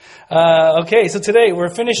Okay, so today we're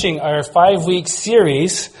finishing our 5-week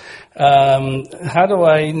series, How Do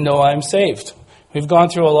I Know I'm Saved? We've gone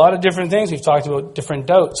through a lot of different things. We've talked about different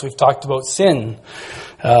doubts. We've talked about sin.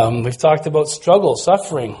 We've talked about struggle,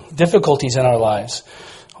 suffering, difficulties in our lives.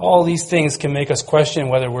 All these things can make us question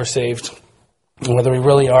whether we're saved and whether we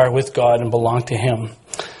really are with God and belong to Him.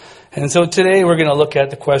 And so today we're going to look at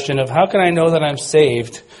the question of how can I know that I'm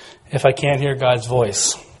saved if I can't hear God's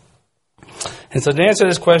voice? And so to answer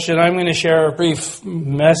this question, I'm going to share a brief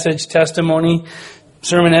message, testimony,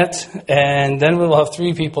 sermonette, and then we'll have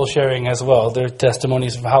 3 people sharing as well their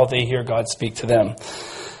testimonies of how they hear God speak to them.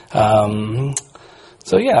 As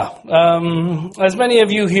many of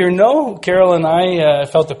you here know, Carol and I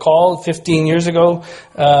felt a call 15 years ago.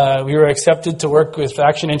 We were accepted to work with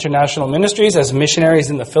Action International Ministries as missionaries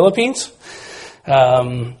in the Philippines.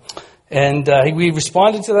 We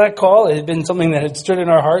responded to that call. It had been something that had stood in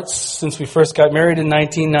our hearts since we first got married in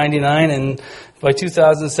 1999. And by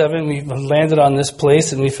 2007, we landed on this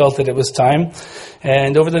place and we felt that it was time.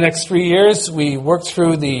 And over the next 3 years, we worked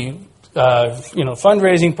through the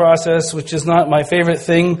fundraising process, which is not my favorite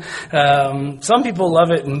thing. Some people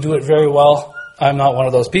love it and do it very well. I'm not one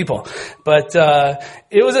of those people, but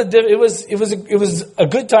it was a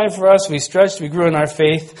good time for us. We stretched, we grew in our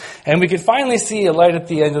faith, and we could finally see a light at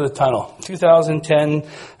the end of the tunnel. 2010,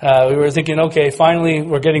 we were thinking, okay, finally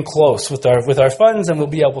we're getting close with our funds, and we'll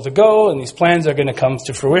be able to go, and these plans are going to come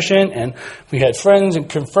to fruition. And we had friends and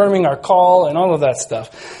confirming our call and all of that stuff.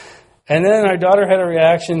 And then our daughter had a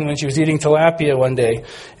reaction when she was eating tilapia one day,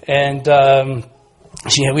 and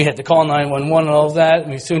we had to call 911 and all of that, and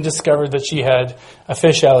we soon discovered that she had a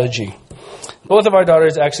fish allergy. Both of our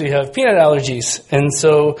daughters actually have peanut allergies, and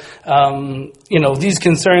so, these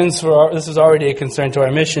concerns, this was already a concern to our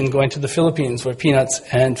mission going to the Philippines, where peanuts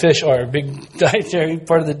and fish are a big dietary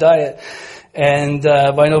part of the diet. And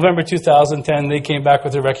by November 2010, they came back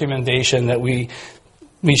with a recommendation that we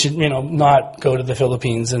should, not go to the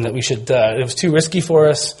Philippines, and that we should, it was too risky for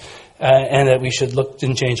us, and that we should look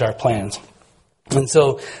and change our plans. And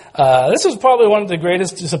so, this was probably one of the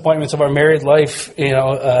greatest disappointments of our married life. It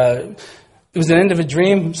was an end of a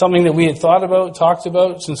dream, something that we had thought about, talked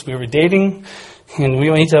about since we were dating. And we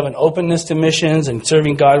need to have an openness to missions and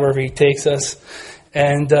serving God wherever He takes us.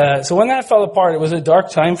 And so when that fell apart, it was a dark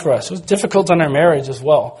time for us. It was difficult on our marriage as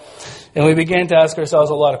well. And we began to ask ourselves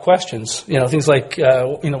a lot of questions. Things like,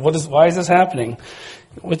 why is this happening?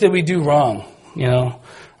 What did we do wrong?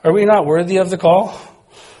 Are we not worthy of the call?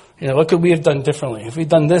 What could we have done differently? If we'd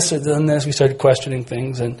done this or done this, we started questioning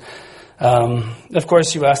things. And, of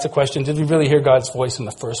course, you asked the question, did we really hear God's voice in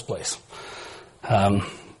the first place? I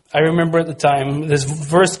remember at the time this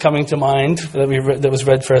verse coming to mind that was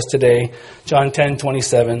read for us today, John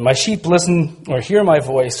 10:27. My sheep listen or hear my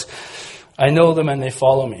voice. I know them and they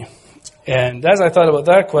follow me. And as I thought about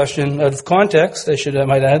that question, out of context, I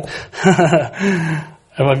might add,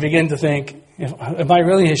 I began to think, am I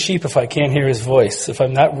really His sheep if I can't hear His voice? If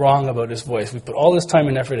I'm not wrong about His voice? We put all this time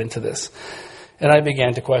and effort into this. And I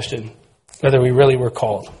began to question whether we really were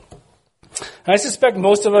called. And I suspect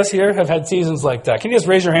most of us here have had seasons like that. Can you just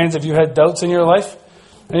raise your hands if you had doubts in your life?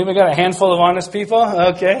 Anybody got a handful of honest people?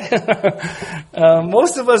 Okay.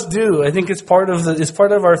 Most of us do. I think it's part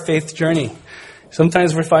of our faith journey.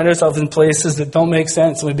 Sometimes we find ourselves in places that don't make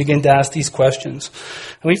sense, and we begin to ask these questions.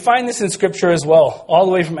 And we find this in Scripture as well, all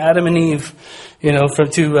the way from Adam and Eve,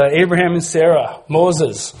 to Abraham and Sarah,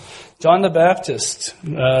 Moses, John the Baptist.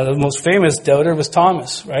 The most famous doubter was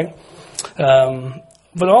Thomas, right?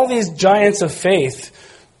 But all these giants of faith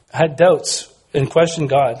had doubts and questioned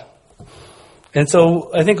God. And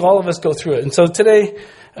so I think all of us go through it. And so today,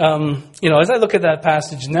 as I look at that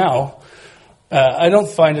passage now, I don't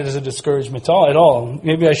find it as a discouragement at all.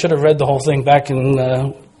 Maybe I should have read the whole thing back in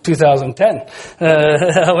 2010.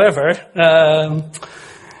 However,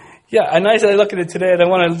 and as I look at it today, and I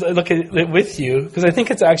want to look at it with you, because I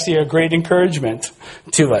think it's actually a great encouragement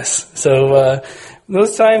to us. So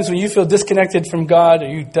those times when you feel disconnected from God, or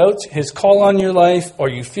you doubt His call on your life, or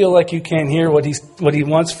you feel like you can't hear what He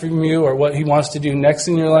wants from you, or what He wants to do next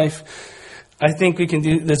in your life, I think we can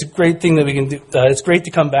do. There's a great thing that we can do. It's great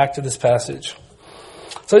to come back to this passage.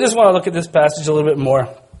 So I just want to look at this passage a little bit more.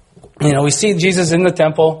 We see Jesus in the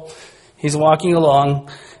temple. He's walking along,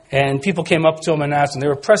 and people came up to Him and asked Him. They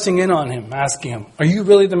were pressing in on Him, asking Him, "Are you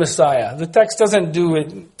really the Messiah?" The text doesn't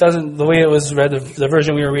the way it was read, the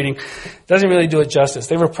version we were reading, doesn't really do it justice.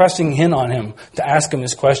 They were pressing in on Him to ask Him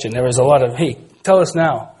this question. There was a lot of, "Hey, tell us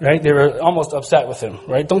now," right? They were almost upset with Him,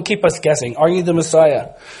 right? "Don't keep us guessing. Are you the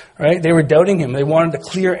Messiah?" Right? They were doubting Him. They wanted a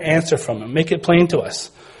clear answer from Him. Make it plain to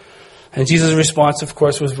us. And Jesus' response, of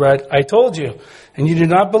course, was read, I told you, and you do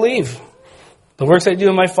not believe. The works I do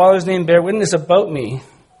in my Father's name bear witness about me,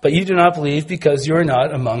 but you do not believe because you are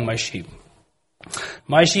not among my sheep.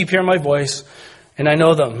 My sheep hear my voice, and I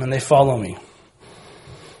know them, and they follow me.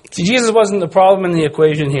 See, Jesus wasn't the problem in the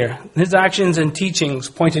equation here. His actions and teachings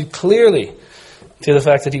pointed clearly to the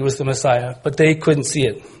fact that he was the Messiah, but they couldn't see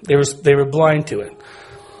it. They were blind to it.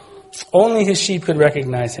 Only his sheep could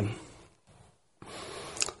recognize him.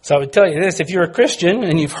 So I would tell you this, if you're a Christian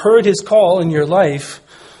and you've heard his call in your life,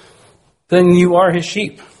 then you are his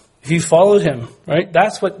sheep. If you followed him, right?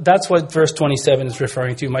 That's what verse 27 is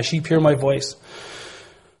referring to. My sheep hear my voice.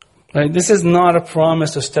 Right? This is not a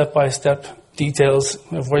promise of step-by-step details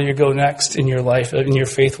of where you go next in your life, in your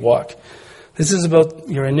faith walk. This is about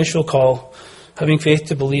your initial call, having faith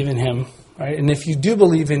to believe in him. Right? And if you do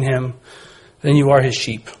believe in him, then you are his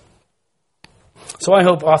sheep. So I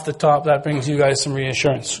hope off the top that brings you guys some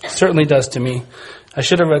reassurance. It certainly does to me. I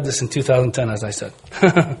should have read this in 2010, as I said.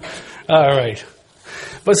 All right.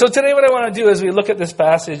 But so today what I want to do as we look at this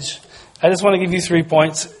passage, I just want to give you 3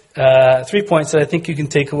 points. 3 points that I think you can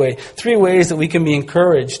take away. 3 ways that we can be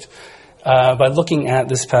encouraged by looking at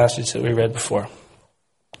this passage that we read before.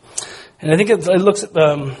 And I think it's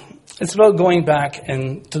about going back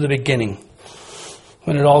to the beginning,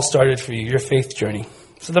 when it all started for you, your faith journey.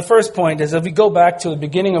 So the first point is if we go back to the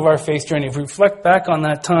beginning of our faith journey, if we reflect back on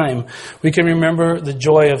that time, we can remember the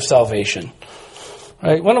joy of salvation.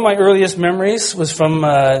 Right? One of my earliest memories was from,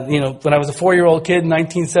 when I was a 4-year-old kid in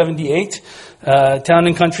 1978, Town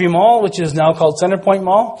and Country Mall, which is now called Centerpoint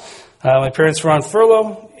Mall. My parents were on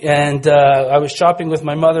furlough, and I was shopping with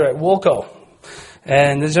my mother at Woolco.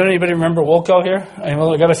 And does anybody remember Woolco here? I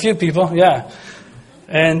got a few people, yeah.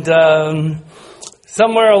 And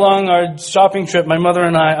somewhere along our shopping trip, my mother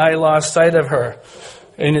and I lost sight of her.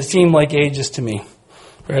 And it seemed like ages to me,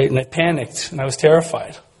 right? And I panicked, and I was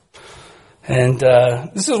terrified. And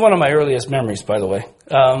this is one of my earliest memories, by the way.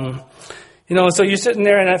 So you're sitting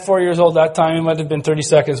there, and at 4 years old that time, it might have been 30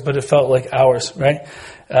 seconds, but it felt like hours, right?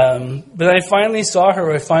 But I finally saw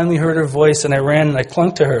her, I finally heard her voice, and I ran and I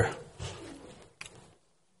clung to her.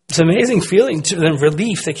 It's an amazing feeling, the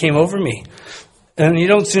relief that came over me. And you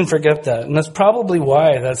don't soon forget that. And that's probably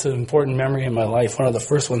why that's an important memory in my life, one of the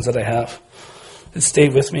first ones that I have. It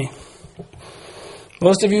stayed with me.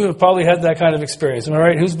 Most of you have probably had that kind of experience. Am I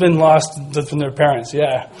right? Who's been lost from their parents?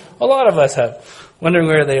 Yeah. A lot of us have. Wondering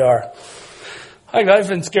where they are. I've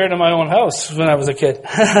been scared of my own house when I was a kid.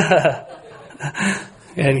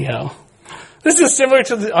 Anyhow. This is similar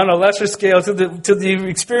to on a lesser scale to the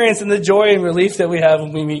experience and the joy and relief that we have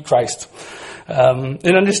when we meet Christ.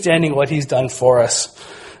 In understanding what he's done for us.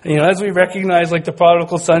 As we recognize, like the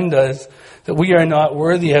prodigal son does, that we are not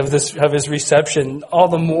worthy of his reception, all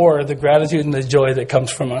the more the gratitude and the joy that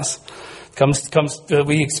comes from us, comes that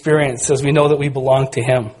we experience as we know that we belong to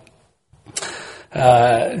him.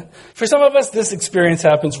 For some of us, this experience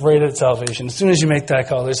happens right at salvation. As soon as you make that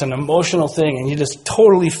call, there's an emotional thing, and you just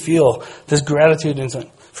totally feel this gratitude inside.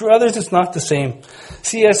 For others, it's not the same.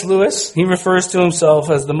 C.S. Lewis, he refers to himself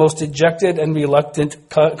as the most dejected and reluctant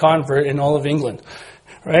convert in all of England.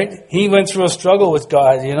 Right? He went through a struggle with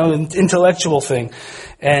God, an intellectual thing.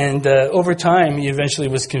 And over time, he eventually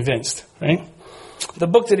was convinced. Right? The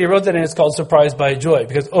book that he wrote that in is called Surprised by Joy,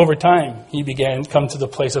 because over time, he began to come to the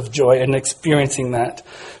place of joy and experiencing that.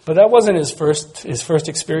 But that wasn't his first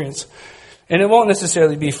experience. And it won't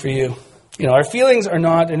necessarily be for you. Our feelings are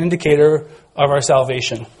not an indicator of our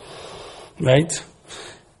salvation, right?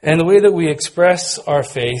 And the way that we express our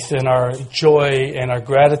faith and our joy and our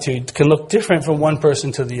gratitude can look different from one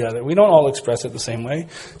person to the other. We don't all express it the same way.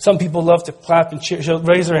 Some people love to clap and cheer,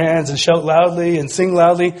 raise their hands and shout loudly and sing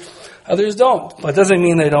loudly. Others don't. But it doesn't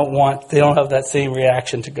mean they don't have that same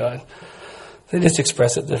reaction to God. They just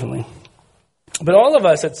express it differently. But all of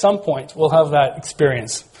us at some point will have that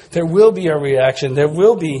experience. There will be a reaction. There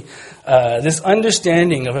will be this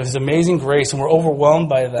understanding of his amazing grace, and we're overwhelmed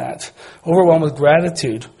by that, overwhelmed with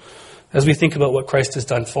gratitude as we think about what Christ has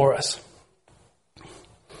done for us.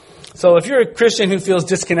 So if you're a Christian who feels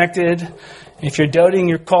disconnected, if you're doubting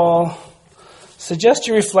your call, suggest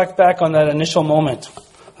you reflect back on that initial moment,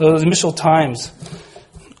 those initial times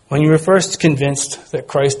when you were first convinced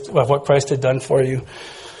of what Christ had done for you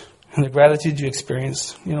and the gratitude you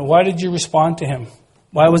experienced. Why did you respond to him?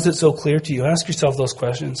 Why was it so clear to you? Ask yourself those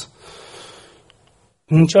questions.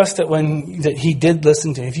 And trust that he did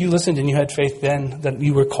listen to you. If you listened and you had faith then, that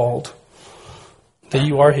you were called. That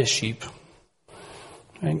you are his sheep.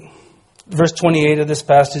 Right? Verse 28 of this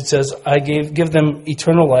passage says, I give them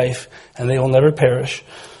eternal life, and they will never perish,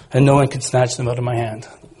 and no one can snatch them out of my hand.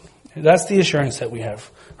 That's the assurance that we have.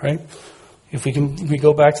 right? If we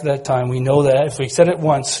go back to that time, we know that if we said it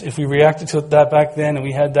once, if we reacted to that back then, and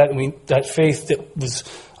we had that faith that was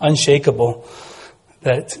unshakable,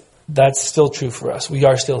 that's still true for us. We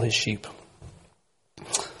are still his sheep.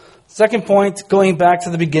 Second point, going back to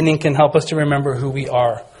the beginning can help us to remember who we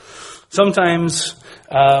are. Sometimes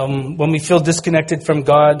when we feel disconnected from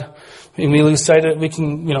God, and we lose sight of we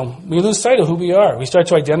lose sight of who we are. We start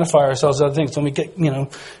to identify ourselves as other things. When we get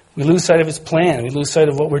we lose sight of his plan. We lose sight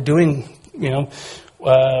of what we're doing.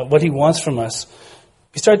 What he wants from us.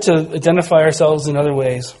 We start to identify ourselves in other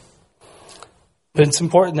ways. But it's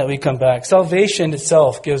important that we come back. Salvation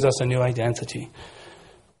itself gives us a new identity.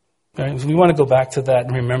 Right? We want to go back to that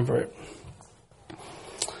and remember it.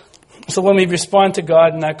 So when we respond to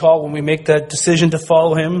God in that call, when we make that decision to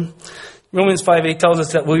follow him, Romans 5:8 tells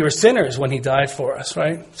us that we were sinners when he died for us,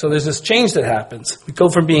 right? So there's this change that happens. We go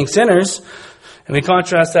from being sinners, and we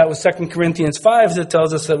contrast that with 2 Corinthians 5 that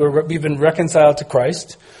tells us that we've been reconciled to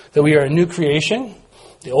Christ, that we are a new creation.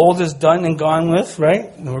 The old is done and gone with,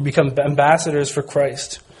 right? And we become ambassadors for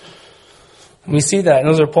Christ. And we see that, and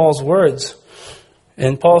those are Paul's words.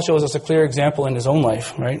 And Paul shows us a clear example in his own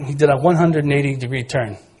life, right? He did a 180-degree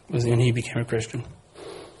turn when he became a Christian,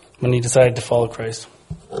 when he decided to follow Christ.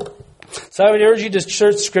 So I would urge you to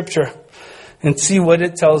search Scripture and see what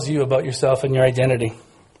it tells you about yourself and your identity.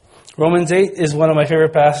 Romans 8 is one of my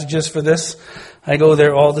favorite passages for this. I go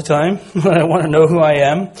there all the time when I want to know who I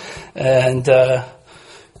am. And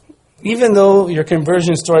even though your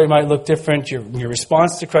conversion story might look different, your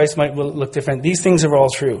response to Christ might look different, these things are all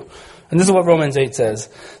true. And this is what Romans 8 says.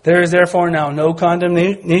 There is therefore now no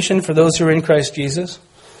condemnation for those who are in Christ Jesus.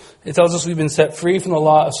 It tells us we've been set free from the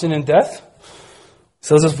law of sin and death. It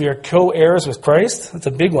tells us we are co-heirs with Christ. That's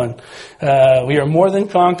a big one. We are more than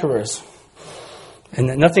conquerors. And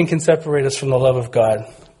that nothing can separate us from the love of God.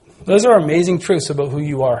 Those are amazing truths about who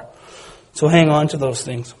you are. So hang on to those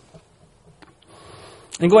things.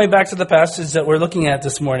 And going back to the passage that we're looking at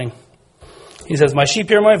this morning. He says, my sheep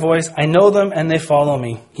hear my voice. I know them and they follow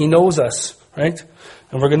me. He knows us, right?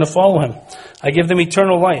 And we're going to follow him. I give them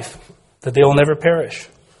eternal life, that they will never perish.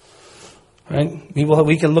 Right?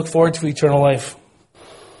 We can look forward to eternal life.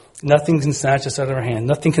 Nothing can snatch us out of our hand.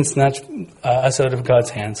 Nothing can snatch us out of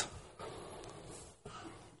God's hands.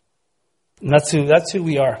 And that's who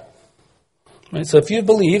we are. Right? So if you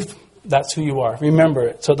believe, that's who you are. Remember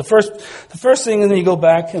it. So the first thing, and then you go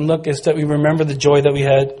back and look, is that we remember the joy that we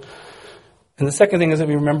had. And the second thing is that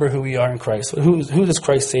we remember who we are in Christ. So who does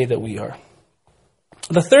Christ say that we are?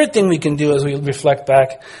 The third thing we can do as we reflect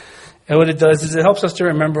back, and what it does is it helps us to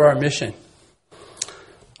remember our mission.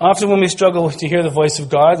 Often when we struggle to hear the voice of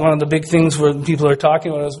God, one of the big things where people are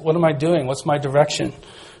talking about is, what am I doing? What's my direction?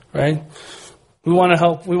 Right? We want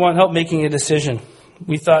help making a decision.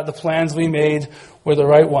 We thought the plans we made were the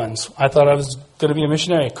right ones. I thought I was going to be a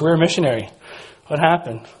missionary, a career missionary. What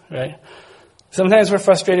happened? Right? Sometimes we're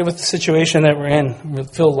frustrated with the situation that we're in. We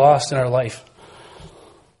feel lost in our life.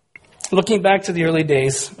 Looking back to the early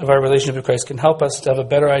days of our relationship with Christ can help us to have a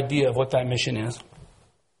better idea of what that mission is.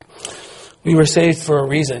 We were saved for a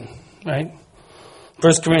reason, right?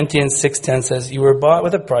 1 Corinthians 6:10 says, you were bought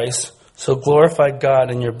with a price, so glorify God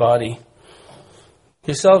in your body.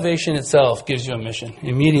 Your salvation itself gives you a mission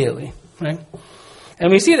immediately, right?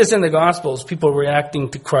 And we see this in the Gospels, people reacting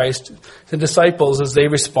to Christ, the disciples as they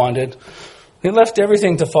responded. They left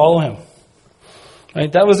everything to follow him.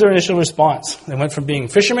 Right? That was their initial response. They went from being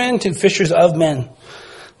fishermen to fishers of men.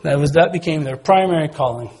 That became their primary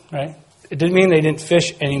calling, right? It didn't mean they didn't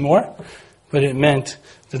fish anymore, but it meant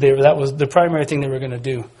that that was the primary thing they were going to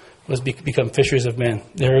do, was become fishers of men.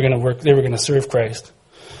 They were going to work, they were going to serve Christ.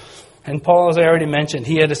 And Paul, as I already mentioned,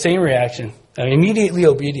 he had the same reaction, immediately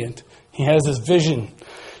obedient. He has this vision,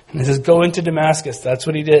 and he says, go into Damascus. That's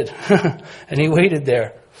what he did. And he waited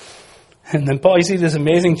there. And then Paul, you see this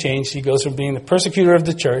amazing change. He goes from being the persecutor of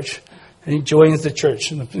the church, and he joins the church.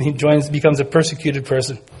 He becomes a persecuted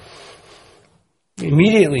person.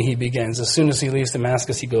 Immediately he begins. As soon as he leaves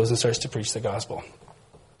Damascus, he goes and starts to preach the gospel.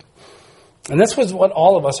 And that's what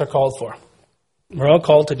all of us are called for. We're all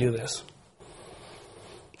called to do this.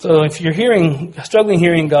 So if you're struggling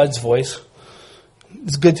hearing God's voice,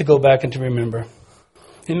 it's good to go back and to remember.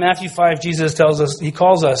 In Matthew 5, Jesus tells us, he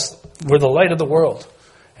calls us, we're the light of the world.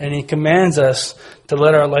 And he commands us to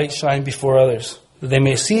let our light shine before others, that they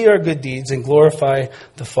may see our good deeds and glorify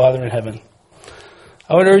the Father in heaven.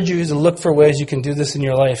 I would urge you to look for ways you can do this in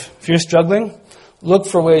your life. If you're struggling, look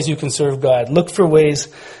for ways you can serve God. Look for ways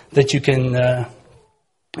that you can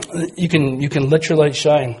let your light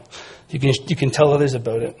shine. You can tell others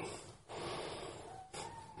about it.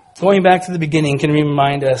 Going back to the beginning can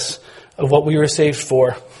remind us of what we were saved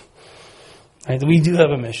for. Right? We do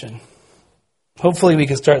have a mission. Hopefully we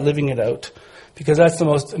can start living it out, because that's the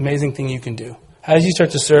most amazing thing you can do. As you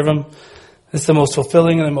start to serve Him, it's the most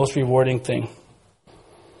fulfilling and the most rewarding thing.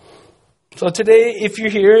 So today, if you're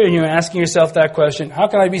here and you're asking yourself that question, how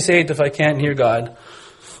can I be saved if I can't hear God?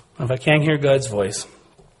 If I can't hear God's voice?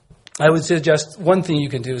 I would suggest one thing you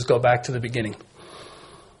can do is go back to the beginning.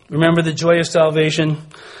 Remember the joy of salvation.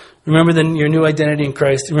 Remember your new identity in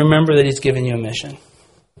Christ. And remember that He's given you a mission.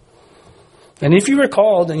 And if you were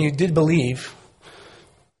called and you did believe,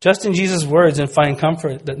 just in Jesus' words and find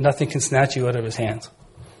comfort that nothing can snatch you out of His hands.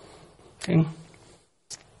 Okay?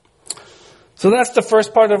 So that's the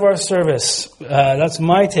first part of our service. That's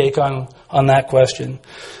my take on that question.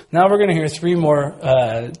 Now we're going to hear three more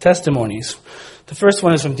testimonies. The first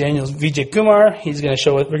one is from Daniel Vijay Kumar. He's going to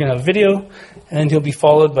show it. We're going to have a video, and he'll be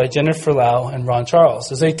followed by Jennifer Lau and Ron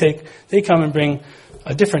Charles as they come and bring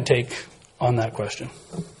a different take on that question.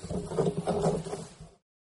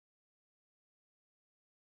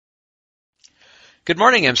 Good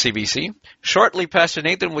morning, MCBC. Shortly, Pastor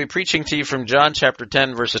Nathan will be preaching to you from John chapter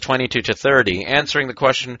 10, verses 22 to 30, answering the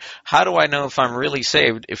question, how do I know if I'm really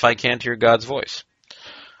saved if I can't hear God's voice?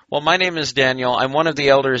 Well, my name is Daniel. I'm one of the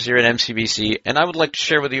elders here at MCBC, and I would like to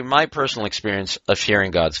share with you my personal experience of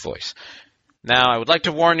hearing God's voice. Now, I would like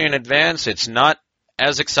to warn you in advance, it's not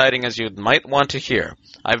as exciting as you might want to hear.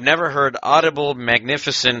 I've never heard audible,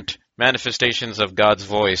 magnificent manifestations of God's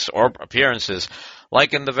voice or appearances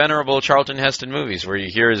like in the venerable Charlton Heston movies where you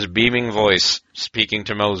hear His beaming voice speaking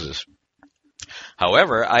to Moses.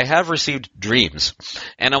 However, I have received dreams,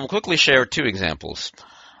 and I'll quickly share two examples.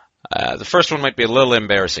 The first one might be a little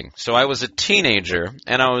embarrassing. So I was a teenager,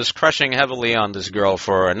 and I was crushing heavily on this girl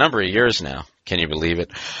for a number of years now. Can you believe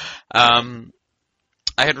it?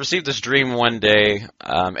 I had received this dream one day,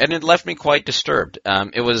 and it left me quite disturbed.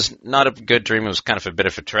 It was not a good dream. It was kind of a bit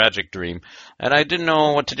of a tragic dream, and I didn't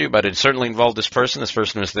know what to do about it. It certainly involved this person. This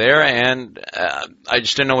person was there, and I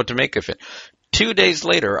just didn't know what to make of it. 2 days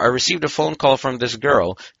later, I received a phone call from this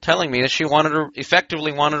girl telling me that she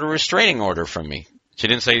effectively wanted a restraining order from me. She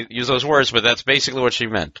didn't use those words, but that's basically what she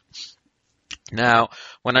meant. Now,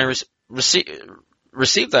 when I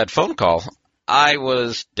received that phone call, I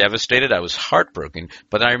was devastated. I was heartbroken.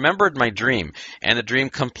 But I remembered my dream, and the dream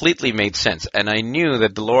completely made sense. And I knew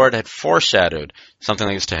that the Lord had foreshadowed something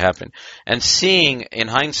like this to happen. And seeing in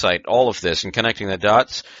hindsight all of this and connecting the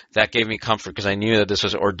dots, that gave me comfort because I knew that this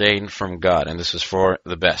was ordained from God and this was for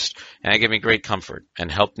the best. And it gave me great comfort and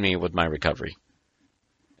helped me with my recovery.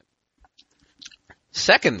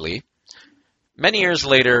 Secondly, many years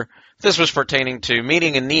later, this was pertaining to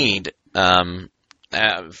meeting a need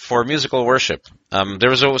for musical worship. There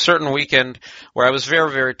was a certain weekend where I was very,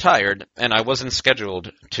 very tired, and I wasn't scheduled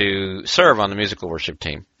to serve on the musical worship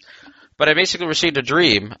team. But I basically received a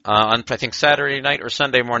dream on, I think, Saturday night or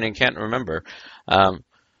Sunday morning, can't remember,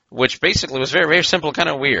 which basically was very, very simple, kind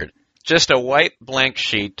of weird. Just a white blank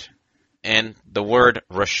sheet and the word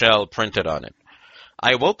Rochelle printed on it.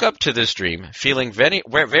 I woke up to this dream feeling very,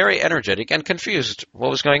 very energetic and confused what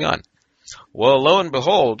was going on. Well, lo and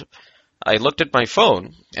behold, I looked at my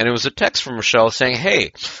phone, and it was a text from Rochelle saying,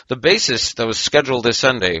 hey, the bassist that was scheduled this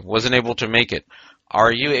Sunday wasn't able to make it.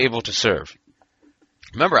 Are you able to serve?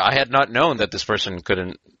 Remember, I had not known that this person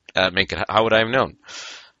couldn't make it. How would I have known?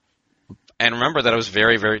 And remember that I was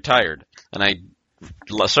very, very tired, and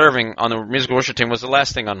serving on the musical worship team was the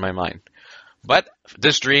last thing on my mind. But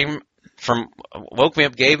this dream woke me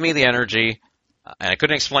up, gave me the energy, and I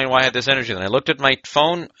couldn't explain why I had this energy. Then I looked at my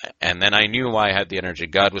phone, and then I knew why I had the energy.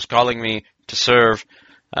 God was calling me to serve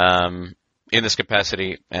in this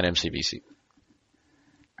capacity at MCBC.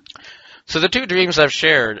 So the two dreams I've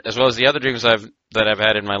shared, as well as the other dreams that I've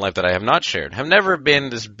had in my life that I have not shared, have never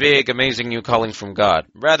been this big, amazing new calling from God.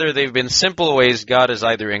 Rather, they've been simple ways God has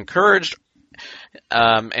either encouraged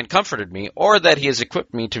and comforted me, or that He has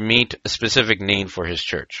equipped me to meet a specific need for His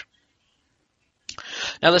church.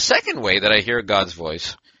 Now, the second way that I hear God's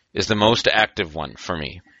voice is the most active one for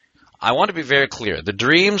me. I want to be very clear. The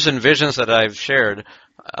dreams and visions that I've shared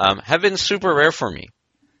have been super rare for me.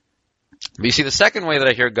 But you see, the second way that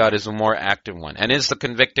I hear God is the more active one, and is the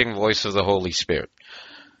convicting voice of the Holy Spirit.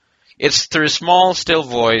 It's through a small, still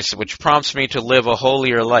voice which prompts me to live a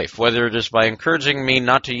holier life, whether it is by encouraging me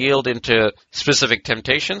not to yield into specific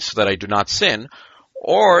temptations so that I do not sin,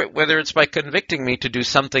 or whether it's by convicting me to do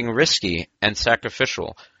something risky and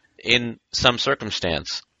sacrificial in some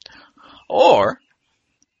circumstance. Or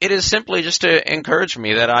it is simply just to encourage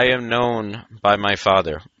me that I am known by my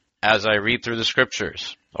Father as I read through the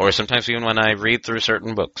Scriptures, or sometimes even when I read through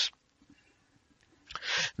certain books.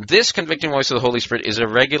 This convicting voice of the Holy Spirit is a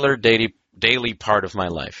regular daily part of my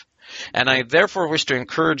life. And I therefore wish to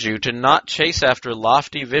encourage you to not chase after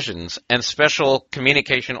lofty visions and special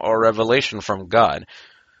communication or revelation from God.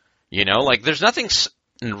 There's nothing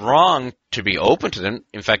wrong to be open to them.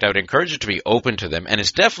 In fact, I would encourage you to be open to them, and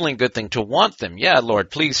it's definitely a good thing to want them. Yeah,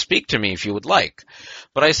 Lord, please speak to me if you would like.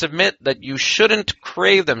 But I submit that you shouldn't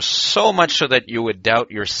crave them so much so that you would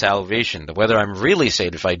doubt your salvation, whether I'm really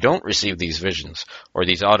saved if I don't receive these visions or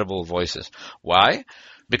these audible voices. Why?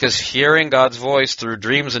 Because hearing God's voice through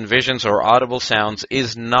dreams and visions or audible sounds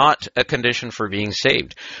is not a condition for being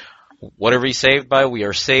saved. What are we saved by? We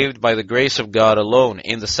are saved by the grace of God alone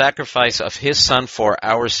in the sacrifice of His Son for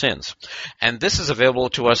our sins. And this is available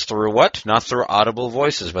to us through what? Not through audible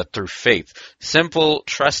voices, but through faith. Simple,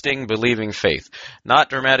 trusting, believing faith. Not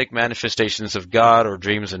dramatic manifestations of God or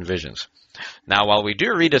dreams and visions. Now, while we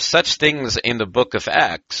do read of such things in the book of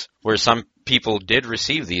Acts, where some people did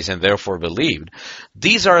receive these and therefore believed,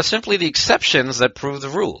 these are simply the exceptions that prove the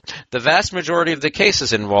rule. The vast majority of the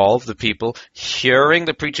cases involve the people hearing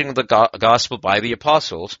the preaching of the gospel by the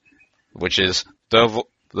apostles, which is the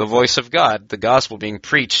voice of God, the gospel being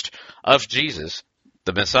preached of Jesus,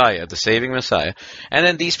 the Messiah, the saving Messiah, and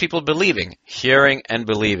then these people believing, hearing and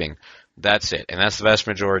believing. That's it, and that's the vast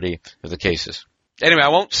majority of the cases. Anyway, I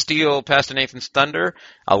won't steal Pastor Nathan's thunder.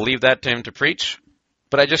 I'll leave that to him to preach.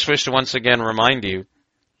 But I just wish to once again remind you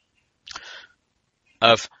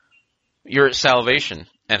of your salvation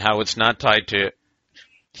and how it's not tied to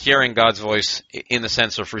hearing God's voice in the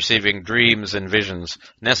sense of receiving dreams and visions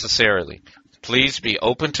necessarily. Please be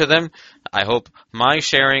open to them. I hope my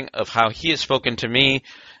sharing of how He has spoken to me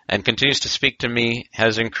and continues to speak to me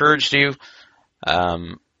has encouraged you.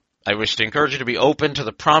 I wish to encourage you to be open to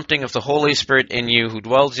the prompting of the Holy Spirit in you, who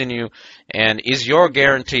dwells in you, and is your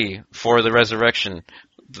guarantee for the resurrection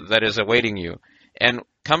that is awaiting you, and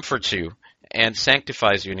comforts you, and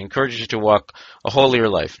sanctifies you, and encourages you to walk a holier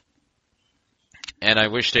life. And I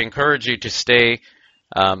wish to encourage you to stay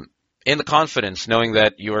in the confidence, knowing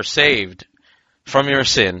that you are saved from your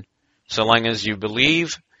sin, so long as you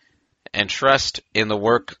believe and trust in the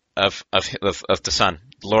work of the Son,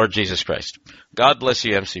 Lord Jesus Christ. God bless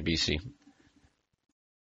you, MCBC.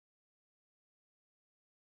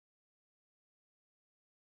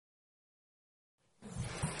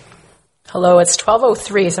 Hello, it's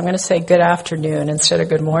 12:03, so I'm going to say good afternoon instead of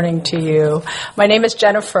good morning to you. My name is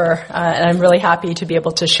Jennifer, and I'm really happy to be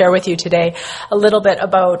able to share with you today a little bit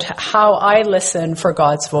about how I listen for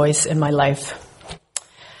God's voice in my life.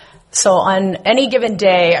 So on any given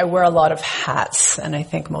day, I wear a lot of hats, and I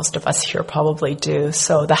think most of us here probably do.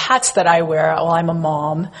 So the hats that I wear, well, I'm a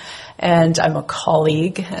mom, and I'm a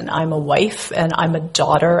colleague, and I'm a wife, and I'm a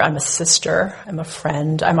daughter, I'm a sister, I'm a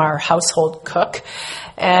friend, I'm our household cook,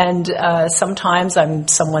 and sometimes I'm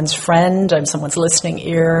someone's friend, I'm someone's listening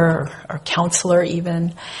ear, or counselor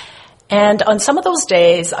even. And on some of those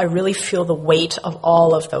days, I really feel the weight of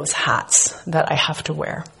all of those hats that I have to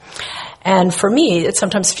wear. And for me, it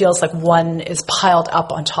sometimes feels like one is piled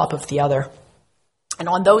up on top of the other. And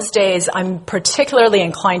on those days, I'm particularly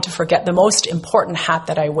inclined to forget the most important hat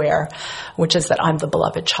that I wear, which is that I'm the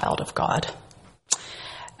beloved child of God.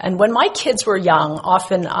 And when my kids were young,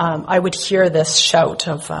 often I would hear this shout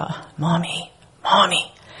of, "Mommy,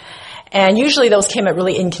 Mommy." And usually those came at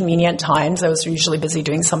really inconvenient times. I was usually busy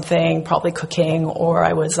doing something, probably cooking, or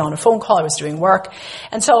I was on a phone call, I was doing work.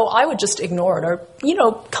 And so I would just ignore it or,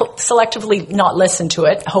 selectively not listen to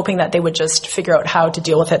it, hoping that they would just figure out how to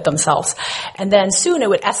deal with it themselves. And then soon it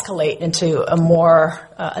would escalate into a more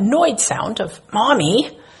annoyed sound of,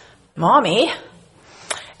 "Mommy, Mommy."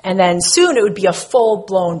 And then soon it would be a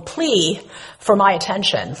full-blown plea for my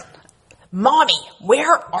attention. "Mommy,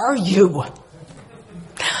 where are you?"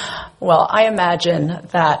 Well, I imagine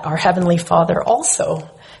that our Heavenly Father also,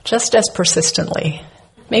 just as persistently,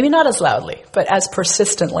 maybe not as loudly, but as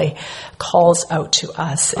persistently, calls out to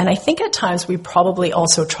us. And I think at times we probably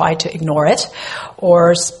also try to ignore it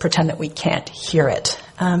or pretend that we can't hear it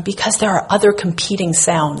because there are other competing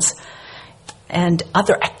sounds and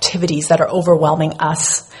other activities that are overwhelming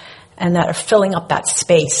us and that are filling up that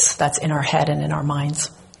space that's in our head and in our minds.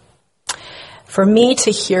 For me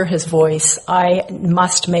to hear His voice, I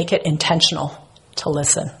must make it intentional to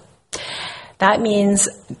listen. That means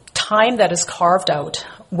time that is carved out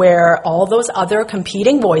where all those other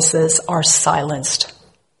competing voices are silenced.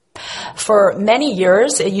 For many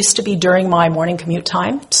years, it used to be during my morning commute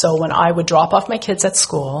time. So when I would drop off my kids at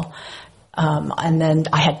school, and then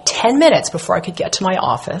I had 10 minutes before I could get to my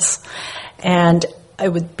office. And it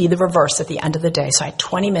would be the reverse at the end of the day. So I had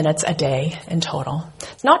 20 minutes a day in total.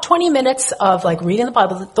 Not 20 minutes of like reading the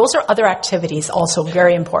Bible. Those are other activities also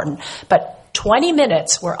very important. But 20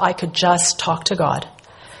 minutes where I could just talk to God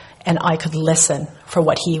and I could listen for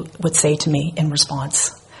what he would say to me in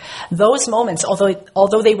response. Those moments,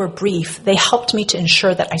 although they were brief, they helped me to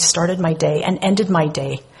ensure that I started my day and ended my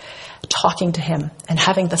day talking to him and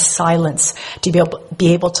having the silence to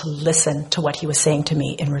be able to listen to what he was saying to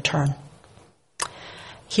me in return.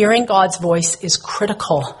 Hearing God's voice is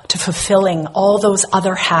critical to fulfilling all those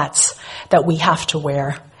other hats that we have to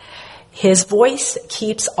wear. His voice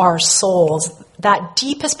keeps our souls, that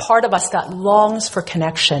deepest part of us that longs for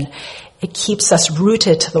connection, it keeps us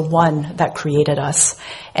rooted to the one that created us,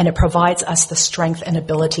 and it provides us the strength and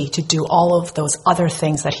ability to do all of those other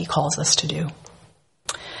things that he calls us to do.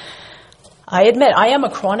 I admit I am a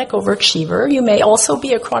chronic overachiever. You may also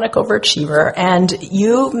be a chronic overachiever, and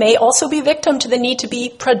you may also be victim to the need to be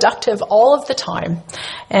productive all of the time.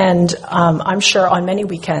 And I'm sure on many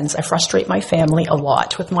weekends I frustrate my family a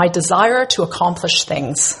lot with my desire to accomplish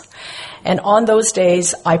things. And on those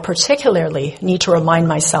days, I particularly need to remind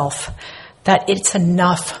myself that it's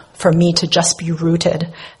enough for me to just be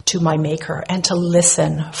rooted to my Maker and to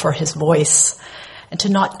listen for his voice, and to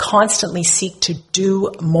not constantly seek to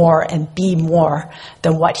do more and be more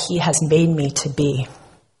than what he has made me to be.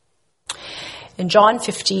 In John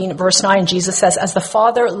 15, verse 9, Jesus says, "As the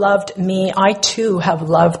Father loved me, I too have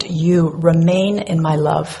loved you. Remain in my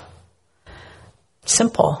love."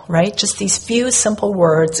 Simple, right? Just these few simple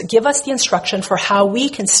words give us the instruction for how we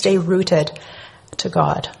can stay rooted to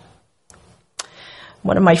God.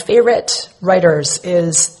 One of my favorite writers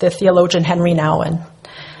is the theologian Henry Nouwen.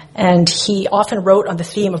 And he often wrote on the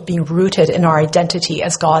theme of being rooted in our identity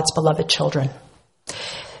as God's beloved children.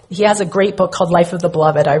 He has a great book called Life of the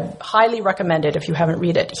Beloved. I highly recommend it if you haven't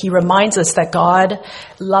read it. He reminds us that God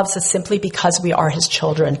loves us simply because we are his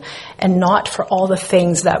children and not for all the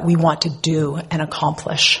things that we want to do and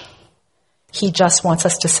accomplish. He just wants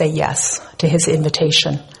us to say yes to his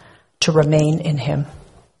invitation to remain in him.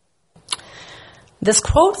 This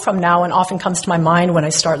quote from Nouwen often comes to my mind when I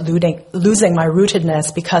start losing my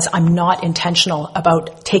rootedness because I'm not intentional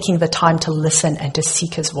about taking the time to listen and to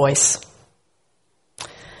seek his voice.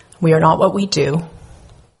 We are not what we do.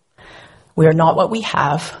 We are not what we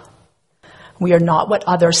have. We are not what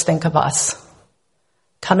others think of us.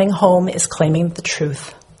 Coming home is claiming the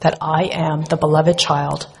truth that I am the beloved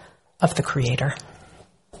child of the Creator.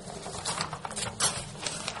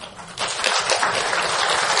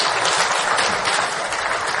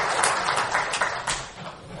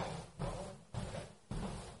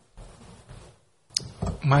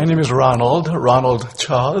 My name is Ronald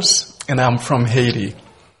Charles, and I'm from Haiti.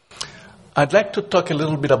 I'd like to talk a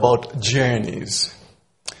little bit about journeys.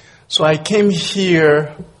 So I came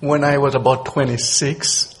here when I was about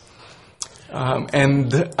 26,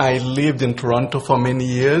 and I lived in Toronto for many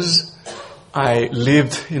years. I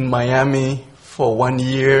lived in Miami for 1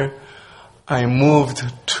 year. I moved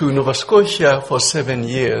to Nova Scotia for 7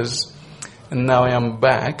 years, and now I am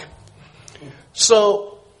back. So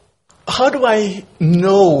how do I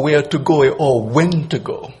know where to go or when to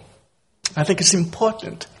go? I think it's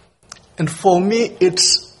important. And for me,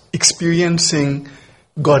 it's experiencing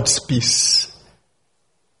God's peace.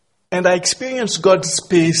 And I experience God's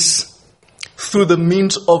peace through the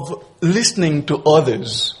means of listening to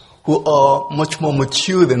others who are much more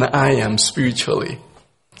mature than I am spiritually.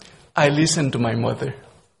 I listen to my mother.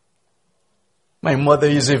 My mother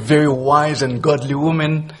is a very wise and godly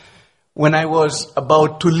woman. When I was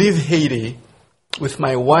about to leave Haiti with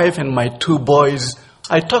my wife and my 2 boys,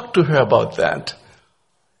 I talked to her about that.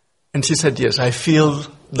 And she said, yes, I feel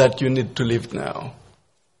that you need to leave now.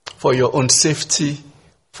 For your own safety,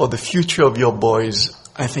 for the future of your boys,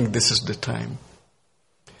 I think this is the time.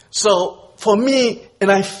 So for me,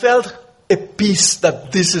 and I felt a peace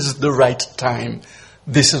that this is the right time,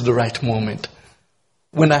 this is the right moment.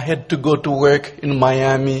 When I had to go to work in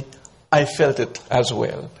Miami, I felt it as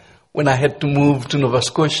well. When I had to move to Nova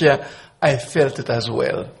Scotia, I felt it as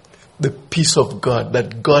well. The peace of God,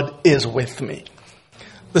 that God is with me.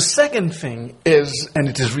 The second thing is, and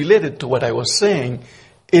it is related to what I was saying,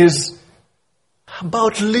 is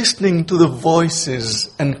about listening to the voices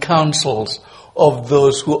and counsels of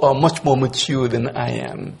those who are much more mature than I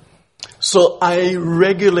am. So I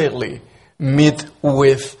regularly meet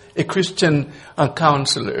with a Christian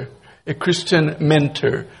counselor, a Christian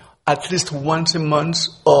mentor, at least once a month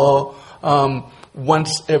or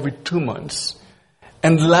once every 2 months.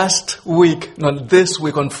 And this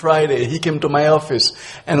week on Friday, he came to my office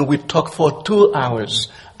and we talked for 2 hours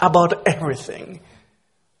about everything.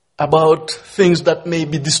 about things that may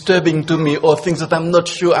be disturbing to me or things that I'm not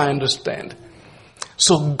sure I understand.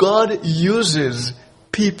 So God uses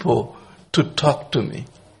people to talk to me.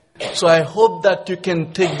 So I hope that you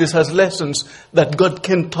can take this as lessons that God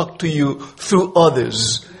can talk to you through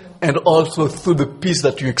others and also through the peace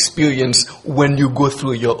that you experience when you go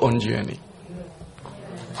through your own journey.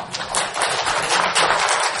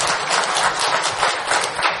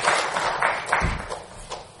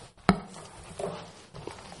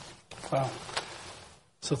 Wow.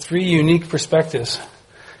 So 3 unique perspectives.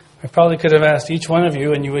 I probably could have asked each one of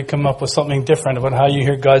you and you would come up with something different about how you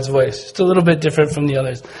hear God's voice. Just a little bit different from the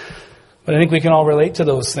others. But I think we can all relate to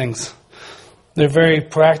those things. They're very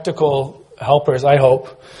practical helpers, I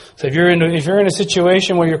hope. So if you're in a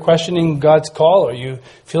situation where you're questioning God's call, or you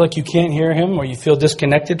feel like you can't hear Him, or you feel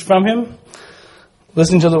disconnected from Him,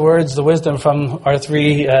 listen to the words, the wisdom from our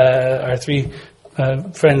three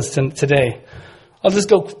friends today. I'll just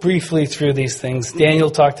go briefly through these things.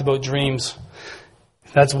 Daniel talked about dreams.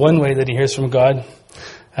 That's one way that he hears from God.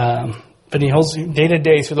 But he holds day to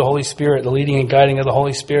day through the Holy Spirit, the leading and guiding of the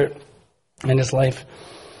Holy Spirit in his life.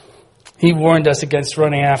 He warned us against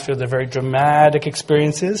running after the very dramatic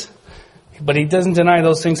experiences, but he doesn't deny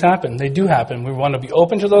those things happen. They do happen. We want to be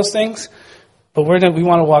open to those things, but we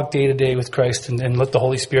want to walk day to day with Christ and let the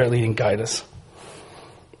Holy Spirit lead and guide us.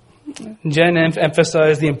 Jen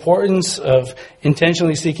emphasized the importance of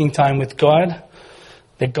intentionally seeking time with God,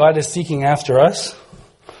 that God is seeking after us.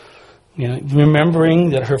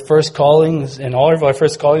 Remembering that her first calling and all of our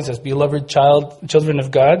first callings as beloved children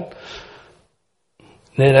of God.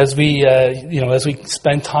 That as we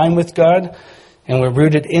spend time with God and we're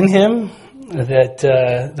rooted in Him,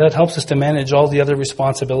 that helps us to manage all the other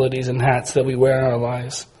responsibilities and hats that we wear in our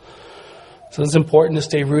lives. So it's important to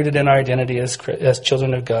stay rooted in our identity as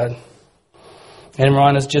children of God. And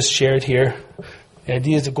Ron has just shared here the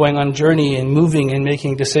ideas of going on a journey and moving and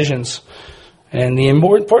making decisions. And the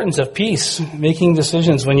importance of peace, making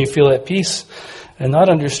decisions when you feel at peace and not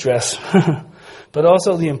under stress. But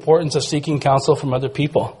also the importance of seeking counsel from other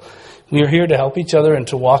people. We are here to help each other and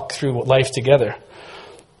to walk through life together.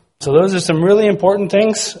 So those are some really important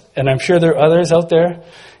things, and I'm sure there are others out there.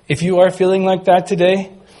 If you are feeling like that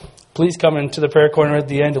today, please come into the prayer corner at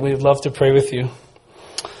the end, and we'd love to pray with you.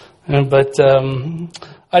 But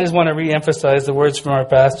I just want to re-emphasize the words from our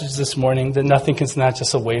passage this morning, that nothing can snatch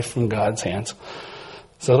us away from God's hands.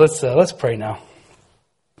 So let's pray now.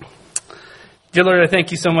 Dear Lord, I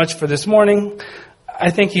thank you so much for this morning. I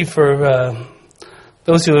thank you for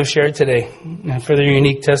those who have shared today and for their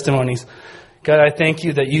unique testimonies. God, I thank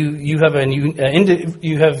you that you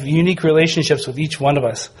have unique relationships with each one of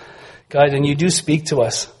us, God, and you do speak to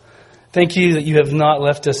us. Thank you that you have not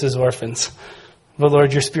left us as orphans. But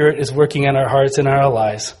Lord, your Spirit is working in our hearts and our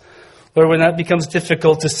lives. Lord, when that becomes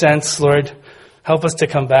difficult to sense, Lord, help us to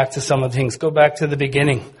come back to some of the things. Go back to the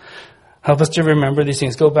beginning. Help us to remember these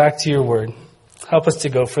things. Go back to your word. Help us to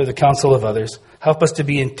go for the counsel of others. Help us to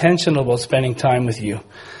be intentional about spending time with you.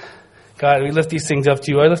 God, we lift these things up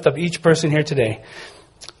to you. I lift up each person here today.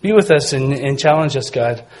 Be with us and challenge us,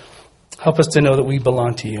 God. Help us to know that we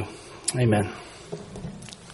belong to you. Amen.